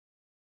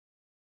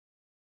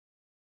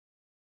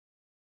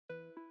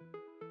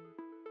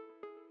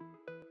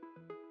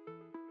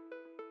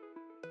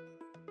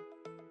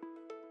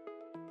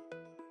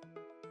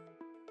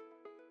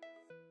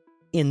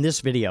In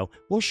this video,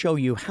 we'll show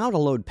you how to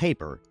load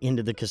paper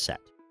into the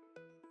cassette.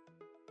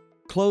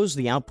 Close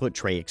the output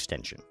tray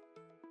extension.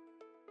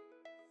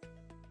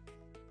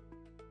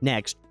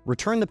 Next,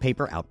 return the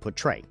paper output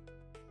tray.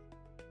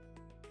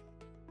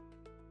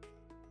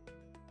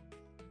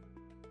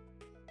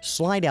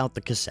 Slide out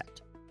the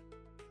cassette.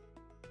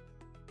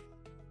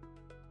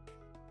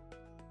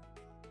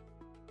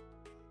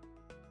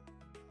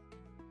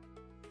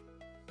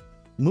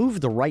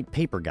 Move the right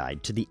paper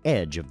guide to the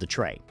edge of the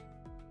tray.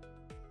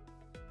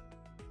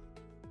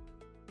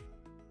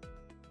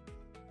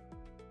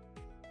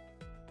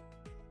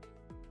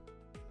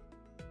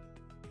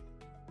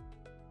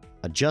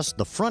 Adjust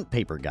the front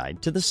paper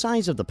guide to the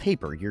size of the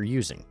paper you're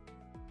using.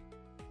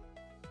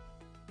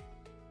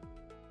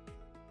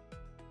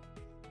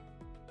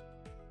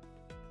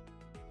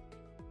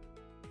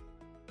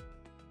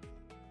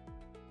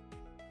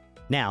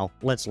 Now,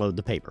 let's load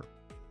the paper.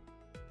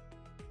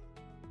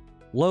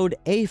 Load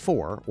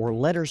A4 or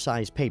letter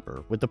size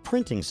paper with the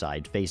printing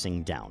side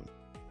facing down.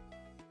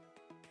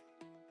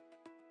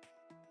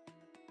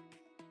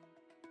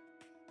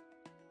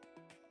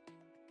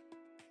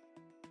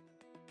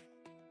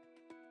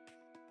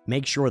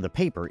 Make sure the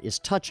paper is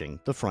touching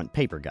the front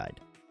paper guide.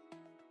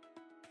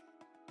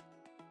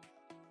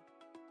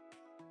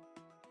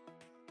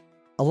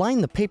 Align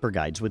the paper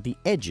guides with the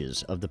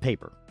edges of the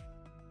paper.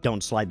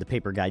 Don't slide the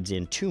paper guides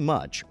in too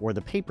much or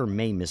the paper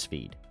may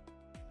misfeed.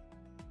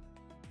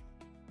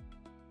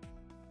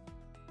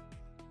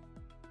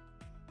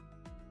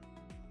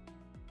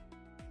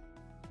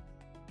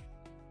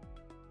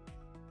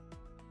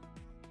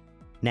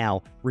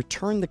 Now,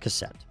 return the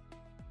cassette.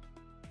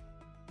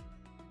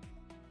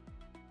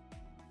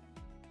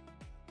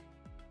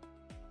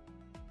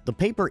 The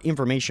paper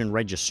information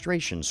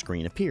registration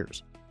screen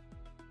appears.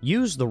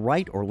 Use the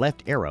right or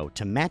left arrow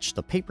to match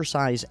the paper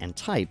size and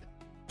type,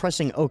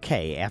 pressing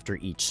OK after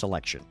each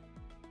selection.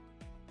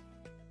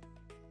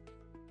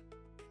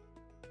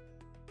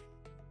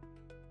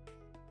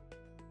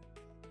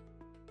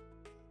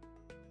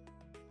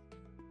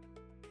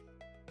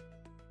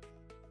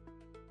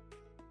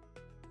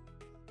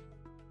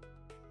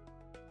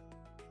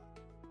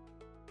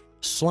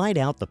 Slide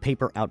out the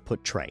paper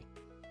output tray.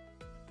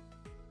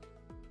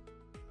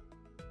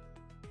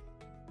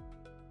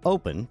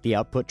 Open the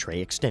output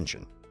tray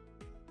extension.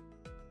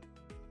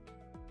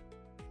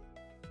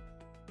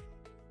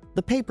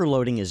 The paper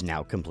loading is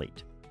now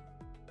complete.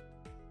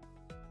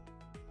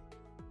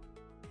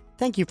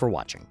 Thank you for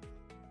watching.